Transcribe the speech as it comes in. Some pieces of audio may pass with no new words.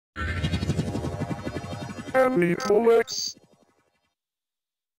Aniplex.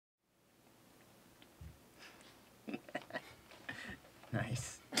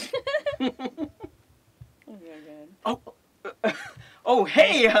 Nice. Oh,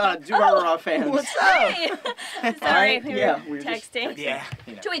 hey, Durarara fans. What's up? Hey. Sorry, we we were were just texting Yeah.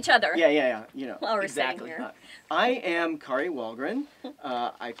 You know. to each other. Yeah, you know. While we're exactly. sitting here. I am Kari Walgren.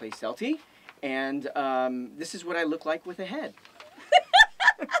 I play Celty, and this is what I look like with a head.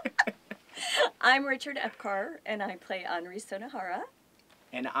 I'm Richard Epcar, and I play Henri Sonohara.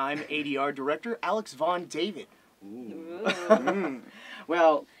 And I'm ADR director Alex Von David. Ooh.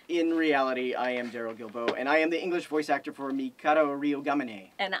 Well, in reality, I am Daryl Gilbo, and I am the English voice actor for Mikado Ryogamine.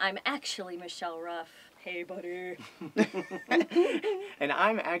 And I'm actually Michelle Ruff. Hey, buddy. And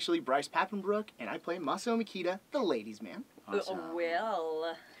I'm actually Bryce Pappenbrook, and I play Maso Mikita, the ladies' man. Awesome.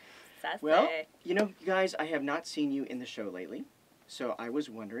 Well, sassy. Well, you know, guys, I have not seen you in the show lately, so I was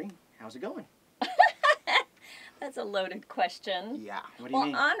wondering, how's it going? That's a loaded question. Yeah. What do you Well,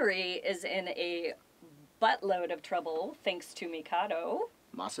 mean? Henri is in a buttload of trouble thanks to Mikado.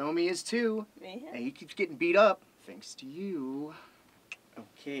 Masomi is too. Yeah. And he keeps getting beat up, thanks to you.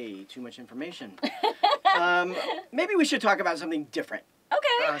 Okay, too much information. Maybe we should talk about something different.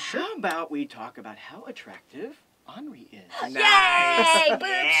 Okay. How about we talk about how attractive Henri is? Yay!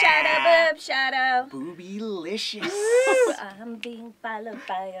 Boob shadow, boob shadow. Boobylicious. Ooh, I'm being followed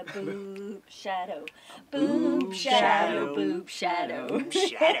by a boob shadow. Boob shadow, boob shadow. Boob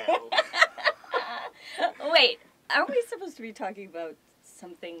shadow. Wait, aren't we supposed to be talking about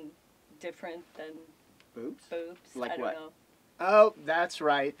something different than Boobs? boobs? Like I don't what? know. Oh, that's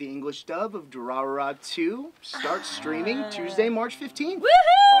right. The English dub of Durarara 2 starts streaming Tuesday, March 15th.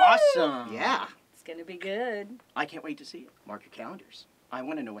 Woohoo! Awesome. Yeah. It's gonna be good. I can't wait to see it. Mark your calendars. I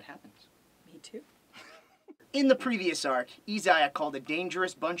want to know what happens. Me too. In the previous arc, Isaiah called a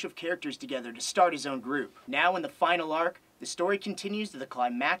dangerous bunch of characters together to start his own group. Now in the final arc, the story continues to the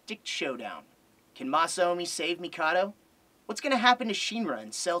climactic showdown. Can Masaomi save Mikado? What's going to happen to Shinra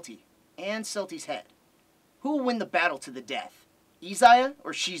and Celty? And Celty's head? Who will win the battle to the death? Isaiah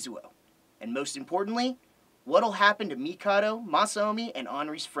or Shizuo? And most importantly, what'll happen to Mikado, Masaomi, and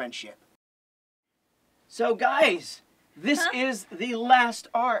Henri's friendship? So, guys, this is the last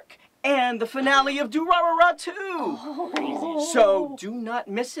arc and the finale of Durarara 2. Oh. So, do not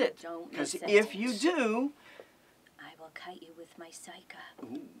miss it. Don't Because miss it. if you do, I will cut you with my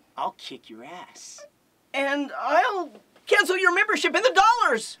Saika. I'll kick your ass. and I'll cancel your membership in the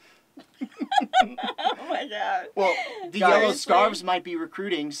dollars. Oh my god. Well, the Guys. Yellow Scarves might be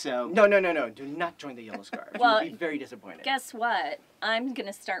recruiting, so... No. Do not join the Yellow Scarves. Well, You'll be very disappointed. Guess what? I'm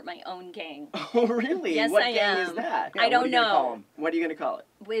gonna start my own gang. Oh, really? Yes, what I gang am. is that? I don't what are you gonna call know. 'em? What are you going to call it?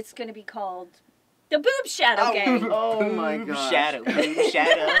 It's gonna be called the Boob Shadow Gang. Oh, my Boob gosh. Shadow. Boob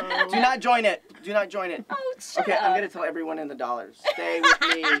shadow. Do not join it. Do not join it. Oh, shut Okay, up. I'm going to tell everyone in the dollars. Stay with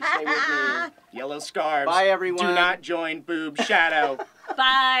me. Stay with me. Yellow Scarves. Bye, everyone. Do not join Boob Shadow.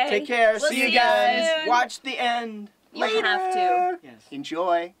 Bye. Take care. We'll see you guys. soon. Watch the end. You have to. Yes.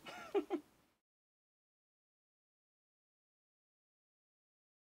 Enjoy.